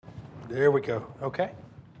There we go. Okay.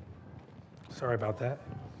 Sorry about that.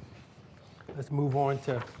 We'll move on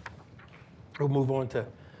to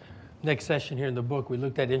next session here in the book. We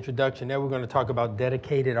looked at introduction. Now we're going to talk about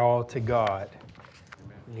dedicate it all to God.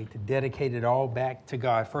 We need to dedicate it all back to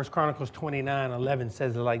God. 1 Chronicles 29:11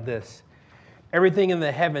 says it like this. Everything in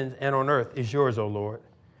the heavens and on earth is yours, O Lord,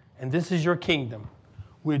 and this is your kingdom.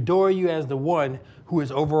 We adore you as the one who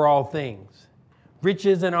is over all things.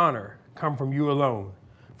 Riches and honor come from you alone,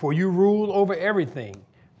 for you rule over everything.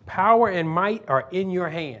 Power and might are in your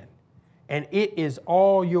hand, and it is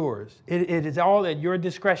all yours. It is all at your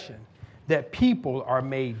discretion that people are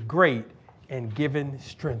made great and given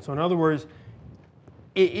strength. So in other words,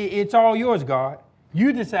 it's all yours, God.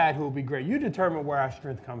 You decide who will be great. You determine where our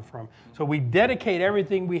strength comes from. So we dedicate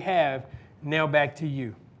everything we have now back to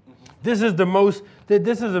you. This is the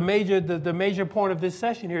major point of this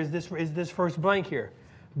session here is this first blank here.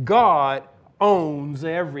 God owns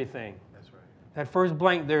everything. That's right. That first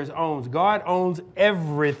blank there's owns. God owns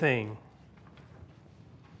everything.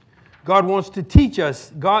 God wants to teach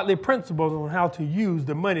us godly principles on how to use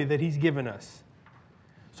the money that he's given us.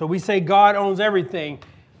 So we say God owns everything.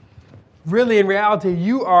 Really, in reality,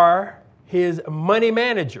 you are his money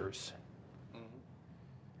managers. Mm-hmm.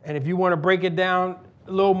 And if you want to break it down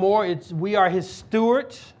a little more, we are his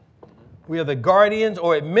stewards. We are the guardians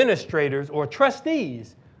or administrators or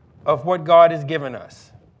trustees of what God has given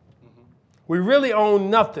us. Mm-hmm. We really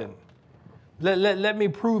own nothing. Let me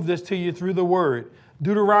prove this to you through the word.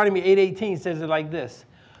 Deuteronomy 8:18 says it like this.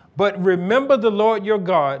 But remember the Lord your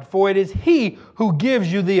God, for it is he who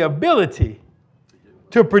gives you the ability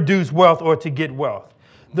to produce wealth or to get wealth.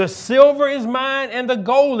 The silver is mine and the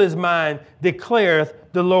gold is mine, declareth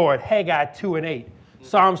the Lord. Haggai 2:8.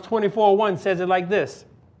 Psalms 24:1 says it like this.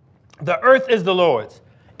 The earth is the Lord's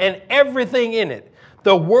and everything in it,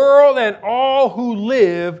 the world and all who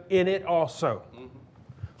live in it also.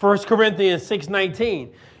 1 Corinthians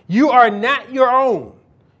 6:19. You are not your own.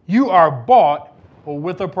 You are bought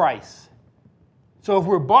with a price. So if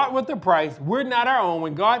we're bought with a price, we're not our own.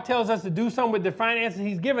 When God tells us to do something with the finances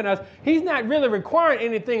he's given us, he's not really requiring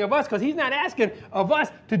anything of us because he's not asking of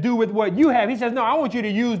us to do with what you have. He says, no, I want you to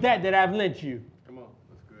use that I've lent you. Come on,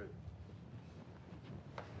 that's good.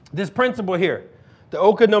 This principle here, the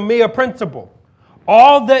oikonomia principle,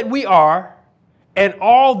 all that we are and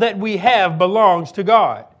all that we have belongs to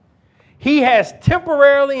God. He has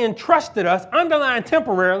temporarily entrusted us, underline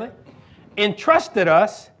temporarily, entrusted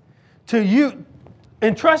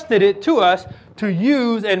it to us to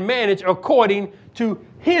use and manage according to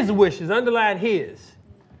his wishes, underline his.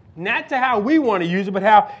 Not to how we want to use it, but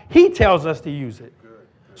how he tells us to use it. Good.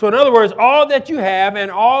 So in other words, all that you have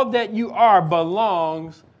and all that you are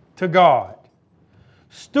belongs to God.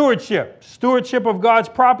 Stewardship of God's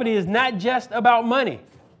property is not just about money.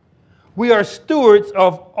 We are stewards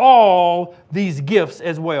of all these gifts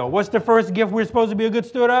as well. What's the first gift we're supposed to be a good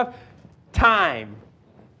steward of? Time.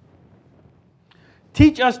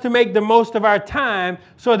 Teach us to make the most of our time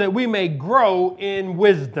so that we may grow in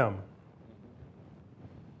wisdom.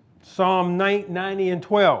 Psalm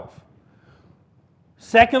 90:12.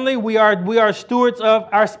 Secondly, we are stewards of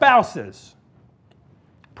our spouses.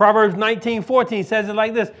 Proverbs 19:14 says it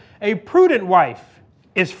like this. A prudent wife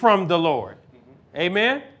is from the Lord.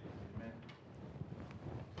 Amen?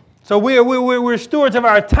 So we're stewards of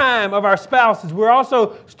our time, of our spouses. We're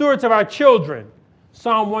also stewards of our children.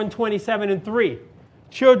 Psalm 127:3.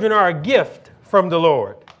 Children are a gift from the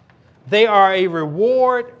Lord. They are a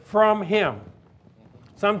reward from him.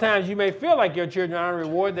 Sometimes you may feel like your children are a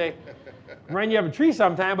reward. They run you up a tree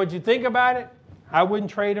sometime, but you think about it, I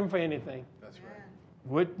wouldn't trade them for anything. That's right.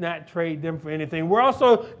 Would not trade them for anything. We're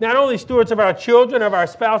also not only stewards of our children, of our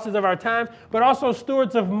spouses, of our time, but also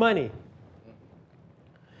stewards of money.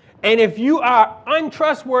 And if you are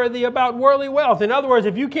untrustworthy about worldly wealth, in other words,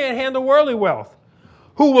 if you can't handle worldly wealth,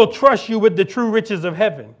 who will trust you with the true riches of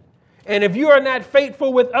heaven? And if you are not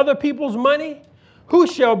faithful with other people's money, who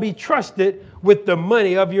shall be trusted with the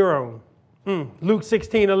money of your own? Luke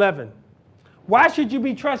 16:11. Why should you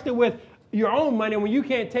be trusted with your own money when you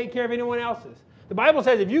can't take care of anyone else's? The Bible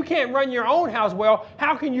says if you can't run your own house well,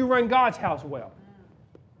 how can you run God's house well?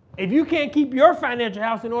 If you can't keep your financial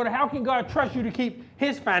house in order, how can God trust you to keep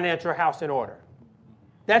his financial house in order?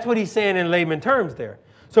 That's what he's saying in layman terms there.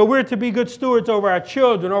 So we're to be good stewards over our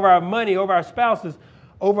children, over our money, over our spouses,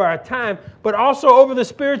 over our time, but also over the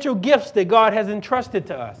spiritual gifts that God has entrusted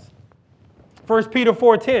to us. 1 Peter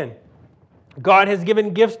 4:10. God has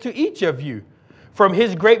given gifts to each of you from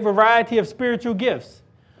his great variety of spiritual gifts.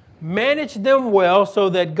 Manage them well so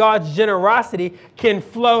that God's generosity can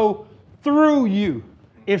flow through you.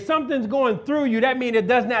 If something's going through you, that means it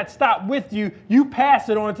does not stop with you. You pass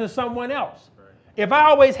it on to someone else. If I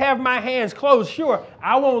always have my hands closed, sure,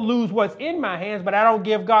 I won't lose what's in my hands, but I don't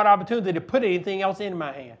give God opportunity to put anything else in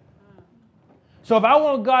my hand. So if I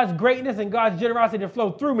want God's greatness and God's generosity to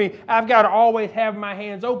flow through me, I've got to always have my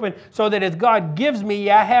hands open so that as God gives me,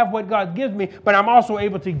 I have what God gives me, but I'm also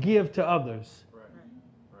able to give to others.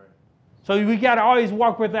 Right. So we got to always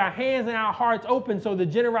walk with our hands and our hearts open so the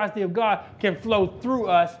generosity of God can flow through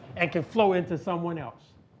us and can flow into someone else.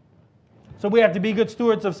 So we have to be good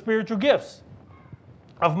stewards of spiritual gifts,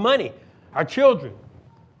 of money, our children,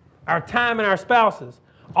 our time, and our spouses.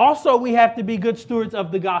 Also, we have to be good stewards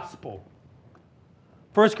of the gospel.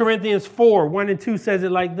 1 Corinthians 4, 1 and 2 says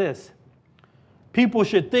it like this. People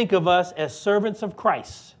should think of us as servants of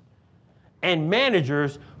Christ and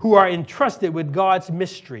managers who are entrusted with God's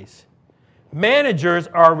mysteries. Managers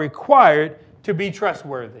are required to be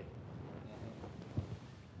trustworthy.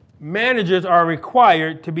 Managers are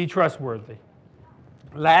required to be trustworthy.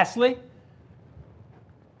 Lastly,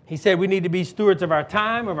 he said we need to be stewards of our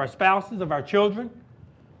time, of our spouses, of our children,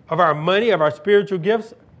 of our money, of our spiritual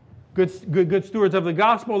gifts. Good stewards of the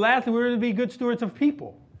gospel. Lastly, we're to be good stewards of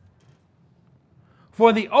people.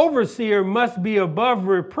 For the overseer must be above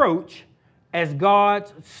reproach as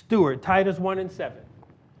God's steward. Titus 1 and 7.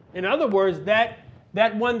 In other words, that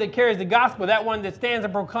one that carries the gospel, that one that stands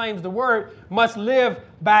and proclaims the word, must live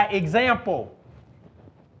by example.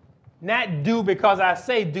 Not do because I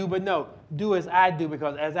say do, but no, do as I do,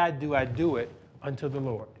 because as I do it unto the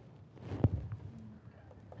Lord.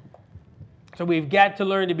 So we've got to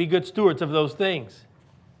learn to be good stewards of those things.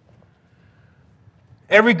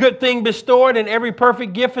 Every good thing bestowed and every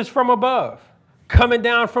perfect gift is from above, coming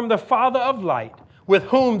down from the Father of light, with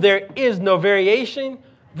whom there is no variation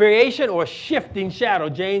or shifting shadow.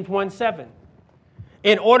 James 1:7.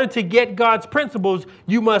 In order to get God's principles,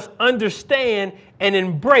 you must understand and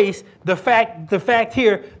embrace the fact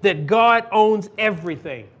here that God owns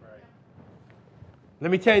everything. Let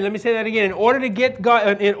me say that again. In order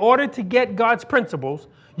to get God's principles,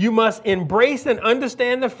 you must embrace and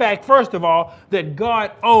understand the fact, first of all, that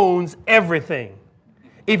God owns everything.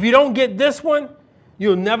 If you don't get this one,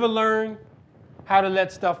 you'll never learn how to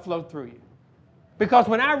let stuff flow through you. Because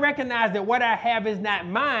when I recognize that what I have is not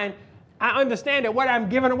mine, I understand that what I'm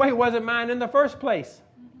giving away wasn't mine in the first place.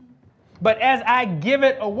 But as I give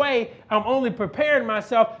it away, I'm only preparing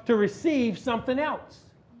myself to receive something else.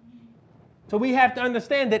 So we have to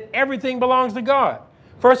understand that everything belongs to God.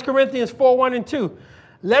 1 Corinthians 4, 1 and 2.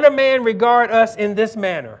 Let a man regard us in this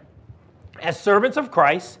manner, as servants of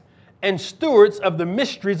Christ and stewards of the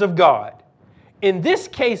mysteries of God. In this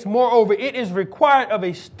case, moreover, it is required of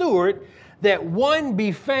a steward that one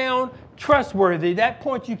be found trustworthy. That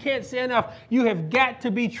point you can't say enough. You have got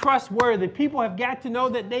to be trustworthy. People have got to know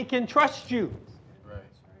that they can trust you. Right.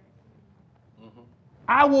 Mm-hmm.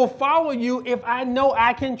 I will follow you if I know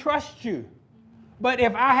I can trust you. But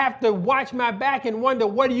if I have to watch my back and wonder,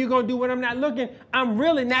 what are you going to do when I'm not looking? I'm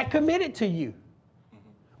really not committed to you. Mm-hmm.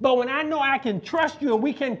 But when I know I can trust you and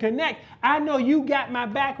we can connect, I know you got my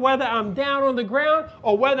back whether I'm down on the ground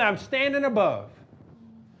or whether I'm standing above.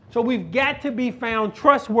 So we've got to be found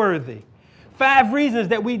trustworthy. 5 reasons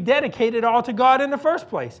that we dedicate it all to God in the first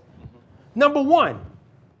place. Mm-hmm. Number 1,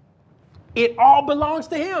 it all belongs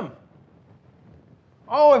to Him.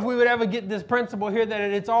 Oh, if we would ever get this principle here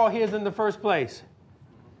that it's all His in the first place.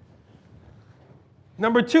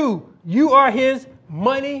 Number 2, you are His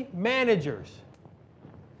money managers.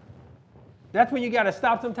 That's when you got to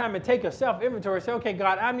stop sometime and take a self-inventory and say, okay,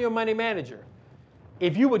 God, I'm your money manager.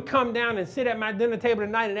 If you would come down and sit at my dinner table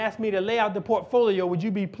tonight and ask me to lay out the portfolio, would you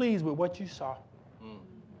be pleased with what you saw?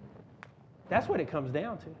 That's what it comes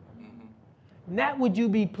down to. Mm-hmm. Not would you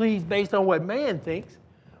be pleased based on what man thinks,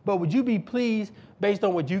 but would you be pleased based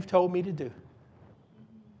on what you've told me to do?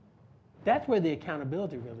 That's where the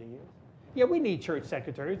accountability really is. Yeah, we need church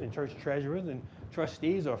secretaries and church treasurers and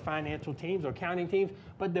trustees or financial teams or accounting teams.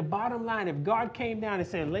 But the bottom line, if God came down and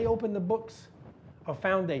said, lay open the books of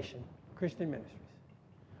Foundation Christian Ministries,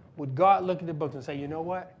 would God look at the books and say, you know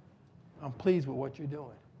what? I'm pleased with what you're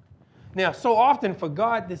doing. Now, so often for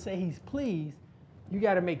God to say He's pleased, you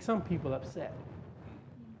got to make some people upset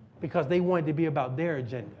because they want it to be about their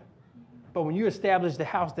agenda. But when you establish the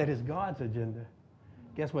house that is God's agenda,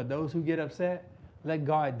 guess what? Those who get upset, let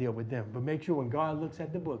God deal with them. But make sure when God looks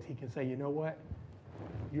at the books, He can say, you know what?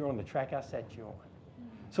 You're on the track I set you on.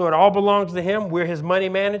 So it all belongs to Him. We're His money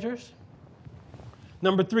managers.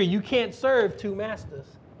 Number 3, you can't serve 2 masters.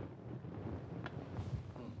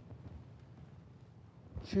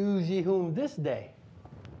 Choose ye whom this day.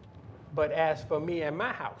 But as for me and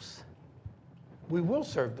my house, we will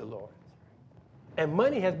serve the Lord. And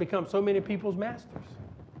money has become so many people's masters.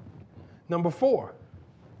 Number 4,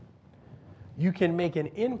 you can make an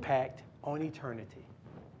impact on eternity.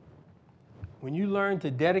 When you learn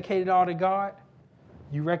to dedicate it all to God,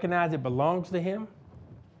 you recognize it belongs to Him.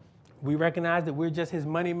 We recognize that we're just His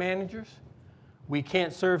money managers. We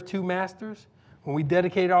can't serve 2 masters. When we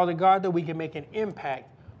dedicate it all to God, though, we can make an impact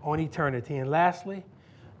on eternity. And lastly,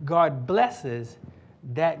 God blesses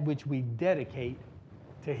that which we dedicate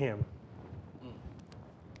to Him.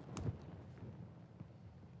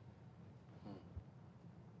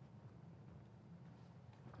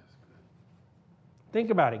 Think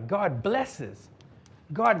about it. God blesses.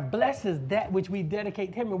 God blesses that which we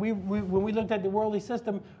dedicate to Him. And when we looked at the worldly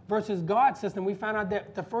system versus God's system, we found out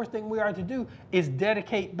that the first thing we are to do is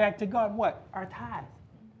dedicate back to God what? Our tithe.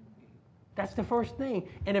 That's the first thing.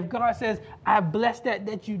 And if God says, I bless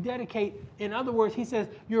that you dedicate, in other words, He says,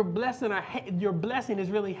 your blessing is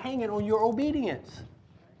really hanging on your obedience.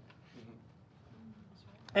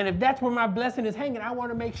 And if that's where my blessing is hanging, I want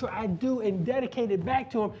to make sure I do and dedicate it back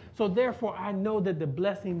to Him. So therefore, I know that the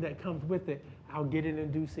blessing that comes with it, I'll get it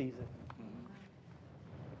in due season.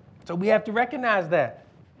 So we have to recognize that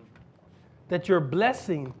your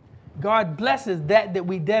blessing, God blesses that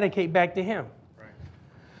we dedicate back to Him. Right.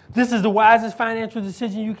 This is the wisest financial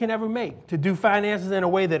decision you can ever make, to do finances in a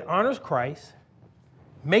way that honors Christ.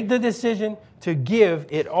 Make the decision to give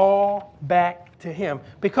it all back to Him,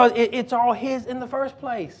 because it's all His in the first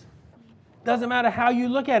place. Doesn't matter how you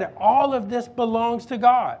look at it. All of this belongs to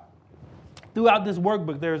God. Throughout this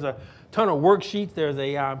workbook, there's a ton of worksheets.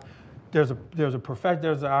 There's a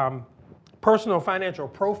personal financial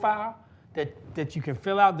profile that you can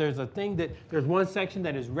fill out. There's one section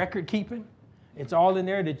that is record keeping. It's all in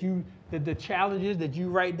there the challenges that you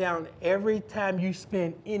write down every time you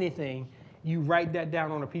spend anything. You write that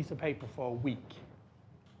down on a piece of paper for a week.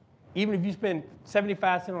 Even if you spend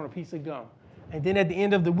 75 cents on a piece of gum. And then at the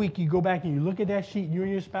end of the week, you go back and you look at that sheet, you and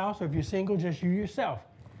your spouse, or if you're single, just you yourself.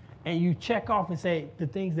 And you check off and say, the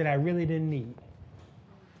things that I really didn't need.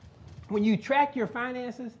 When you track your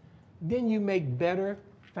finances, then you make better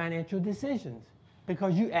financial decisions,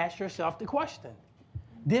 because you ask yourself the question,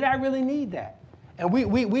 did I really need that? And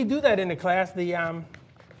we do that in the class, the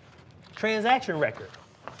transaction record.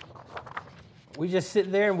 We just sit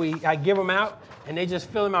there and I give them out, and they just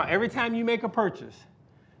fill them out. Every time you make a purchase,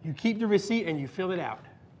 you keep the receipt and you fill it out.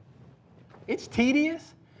 It's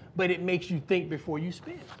tedious, but it makes you think before you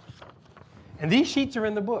spend. And these sheets are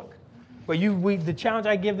in the book. But the challenge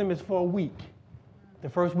I give them is for a week. The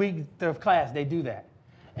first week of class, they do that.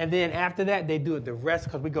 And then after that, they do it the rest,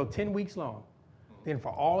 because we go 10 weeks long. Then for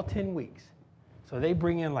all 10 weeks. So they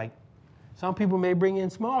bring in some people may bring in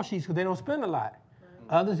small sheets because they don't spend a lot.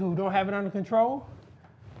 Others who don't have it under control,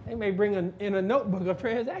 they may bring in a notebook of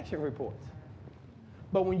transaction reports.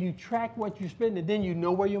 But when you track what you're spending, then you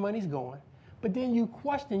know where your money's going. But then you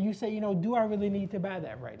question, you say, do I really need to buy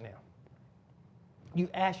that right now? You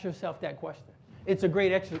ask yourself that question. It's a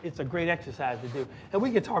great exercise to do. And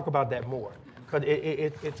we can talk about that more, because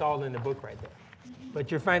it's all in the book right there. But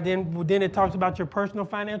then it talks about your personal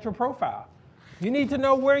financial profile. You need to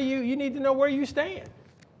know where you stand.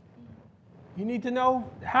 You need to know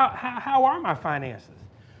how are my finances.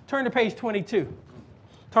 Turn to page 22.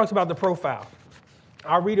 Talks about the profile.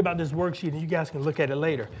 I'll read about this worksheet and you guys can look at it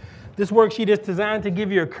later. This worksheet is designed to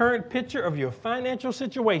give you a current picture of your financial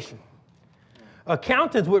situation.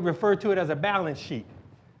 Accountants would refer to it as a balance sheet.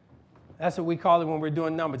 That's what we call it when we're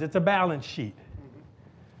doing numbers. It's a balance sheet.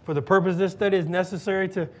 For the purpose of this study, it's necessary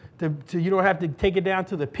to you don't have to take it down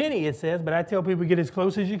to the penny, it says, but I tell people get as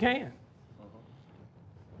close as you can.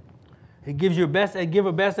 It gives you a best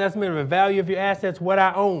estimate of the value of your assets, what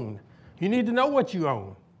I own. You need to know what you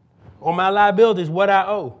own. Or my liabilities, what I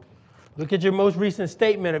owe. Look at your most recent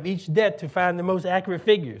statement of each debt to find the most accurate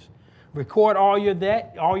figures. Record all your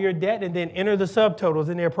debt, and then enter the subtotals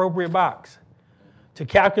in the appropriate box. To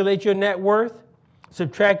calculate your net worth,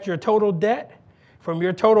 subtract your total debt from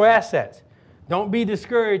your total assets. Don't be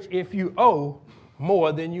discouraged if you owe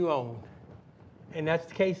more than you own. And that's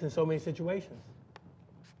the case in so many situations.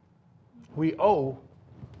 We owe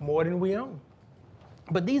more than we own.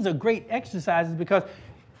 But these are great exercises, because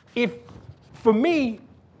for me,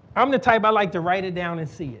 I'm the type I like to write it down and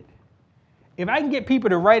see it. If I can get people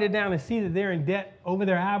to write it down and see that they're in debt over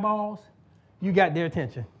their eyeballs, you got their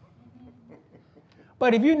attention.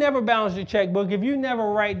 But if you never balance your checkbook, if you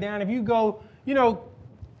never write down, if you go,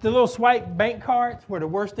 the little swipe bank cards were the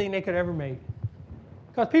worst thing they could ever make.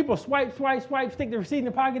 Because people swipe, stick the receipt in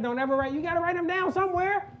the pocket, don't ever write. You got to write them down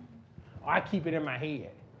somewhere. I keep it in my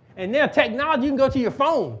head. And now technology, you can go to your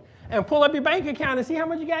phone and pull up your bank account and see how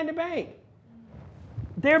much you got in the bank.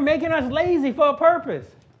 They're making us lazy for a purpose.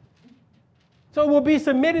 So we'll be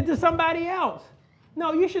submitted to somebody else.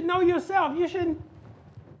 No, you should know yourself. You shouldn't.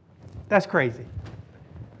 That's crazy.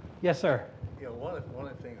 Yes, sir. You know, one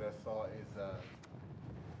of the things I saw is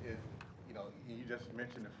you know, you just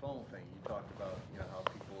mentioned the phone thing. You talked about, you know, how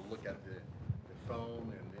people look at the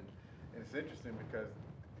phone, and it's interesting because,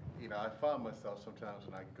 you know, I find myself sometimes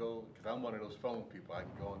when I go, because I'm one of those phone people, I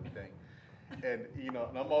can go on the thing, and, you know,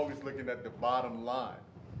 and I'm always looking at the bottom line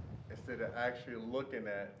instead of actually looking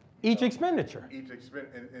at each expenditure.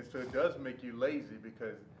 And so it does make you lazy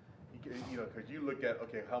because, you know, because you look at,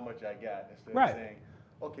 okay, how much I got, instead Right. of saying,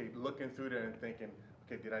 okay, looking through there and thinking,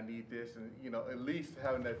 okay, did I need this? And, you know, at least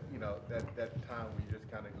having that, you know, that time where you just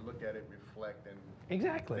kind of look at it, reflect, and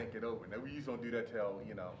Exactly. think it over. Now, we just don't do that till,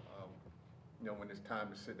 you know, when it's time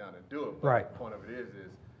to sit down and do it. But Right. the point of it is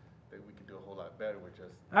that we can do a whole lot better with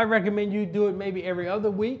just. I recommend you do it maybe every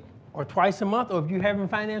other week or twice a month, or if you're having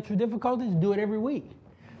financial difficulties, do it every week.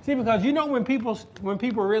 See, because you know when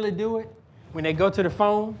people really do it, when they go to the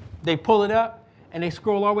phone, they pull it up and they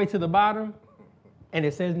scroll all the way to the bottom and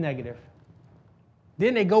it says negative.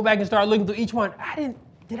 Then they go back and start looking through each one.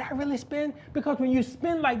 Did I really spend? Because when you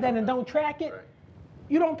spend like that and don't track it, Right.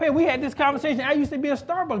 you don't pay. We had this conversation. I used to be a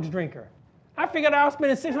Starbucks drinker. I figured I was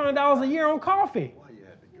spending $600 a year on coffee. Why you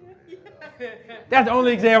had to go there? That's the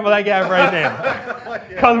only example I got right now.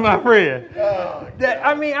 Because of my friend.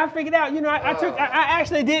 I figured out, you know, I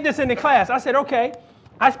actually did this in the class. I said, okay,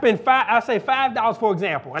 I say $5, for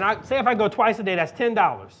example. And I say if I go twice a day, that's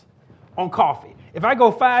 $10 on coffee. If I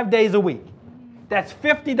go 5 days a week, that's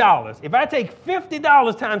 $50. If I take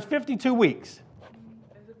 $50 times 52 weeks.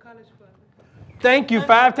 Thank you.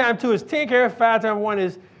 5 times 2 is 10. 5 times 1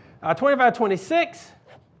 is 25, 26.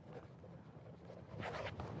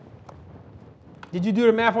 Did you do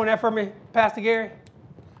the math on that for me, Pastor Gary?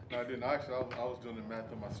 No, I didn't. Actually, I was doing the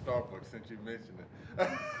math on my Starbucks since you mentioned it.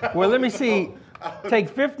 Well, let me see. Take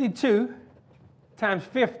 52 times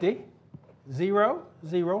 50. 0,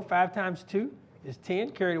 0. 5 times 2 is 10.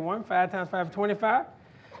 Carry the 1. 5 times 5 is 25.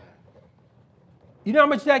 You know how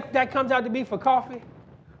much that comes out to be for coffee?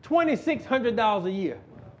 $2,600 a year.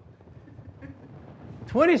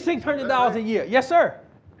 $2,600 a year. Yes, sir.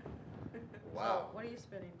 Wow. What are you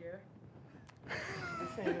spending, dear?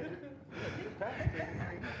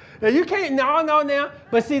 Now you can't, no, now.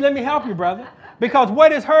 But see, let me help you, brother. Because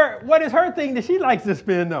what is her thing that she likes to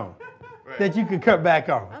spend on that you could cut back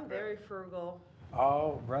on? I'm very frugal.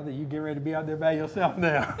 Oh, brother, you get ready to be out there by yourself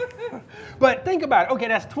now. But think about it. Okay,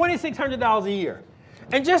 that's $2,600 a year.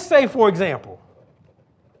 And just say, for example,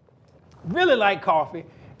 really like coffee,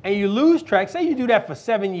 and you lose track. Say you do that for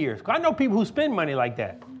 7 years. Because I know people who spend money like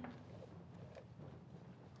that.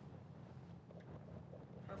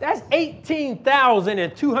 That's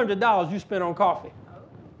 $18,200 you spent on coffee.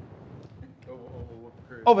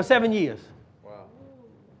 Over 7 years. Wow.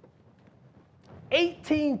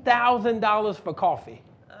 $18,000 for coffee.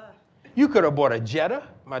 You could have bought a Jetta.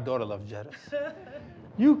 My daughter loves Jettas.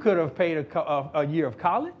 You could have paid a year of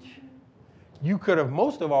college. You could have,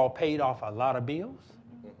 most of all, paid off a lot of bills.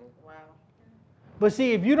 Wow. But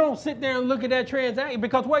see, if you don't sit there and look at that transaction,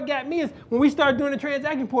 because what got me is when we start doing the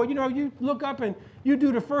transaction report, you know, you look up and you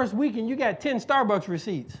do the first week and you got 10 Starbucks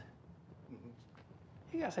receipts.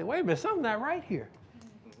 You got to say, wait a minute, something's not right here.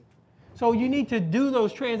 So you need to do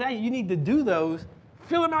those transactions. You need to do those,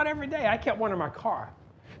 fill them out every day. I kept one in my car.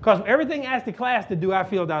 Because everything I asked the class to do, I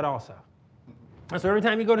filled out also. And so every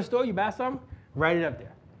time you go to the store, you buy something, write it up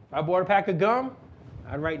there. If I bought a pack of gum,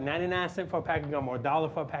 I'd write 99 cents for a pack of gum or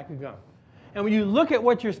 $1 for a pack of gum. And when you look at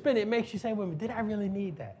what you're spending, it makes you say, well, did I really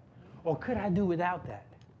need that? Or could I do without that?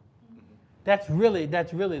 That's really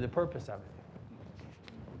the purpose of it.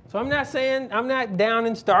 So I'm not saying, I'm not down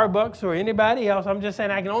in Starbucks or anybody else. I'm just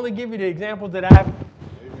saying I can only give you the examples that I've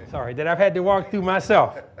had to walk through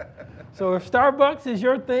myself. So if Starbucks is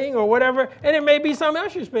your thing or whatever, and it may be something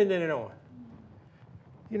else you're spending it on.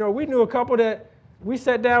 You know, we knew a couple that we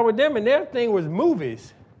sat down with them and their thing was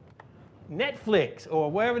movies, Netflix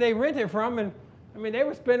or wherever they rented from. And I mean, they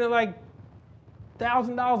were spending like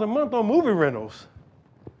 $1,000 a month on movie rentals.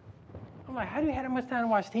 I'm like, how do you have that much time to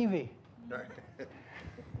watch TV?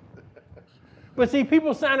 But see,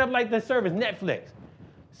 people sign up like this service, Netflix.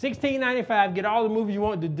 $16.95, get all the movies you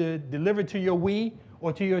want delivered to your Wii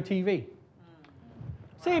or to your TV.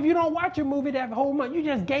 See, if you don't watch a movie that whole month, you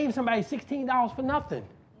just gave somebody $16 for nothing.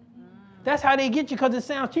 That's how they get you because it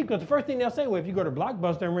sounds cheap. Because the first thing they'll say, well, if you go to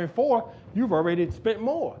Blockbuster and rent 4, you've already spent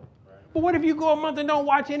more. But what if you go a month and don't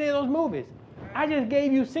watch any of those movies? I just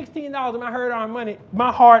gave you $16 of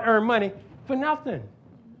my hard-earned money for nothing.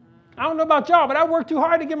 I don't know about y'all, but I work too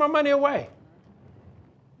hard to give my money away.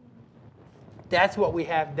 That's what we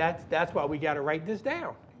have. That's why we got to write this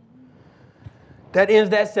down. That ends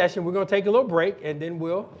that session. We're going to take a little break, and then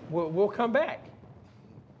we'll come back.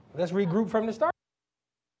 Let's regroup from the start.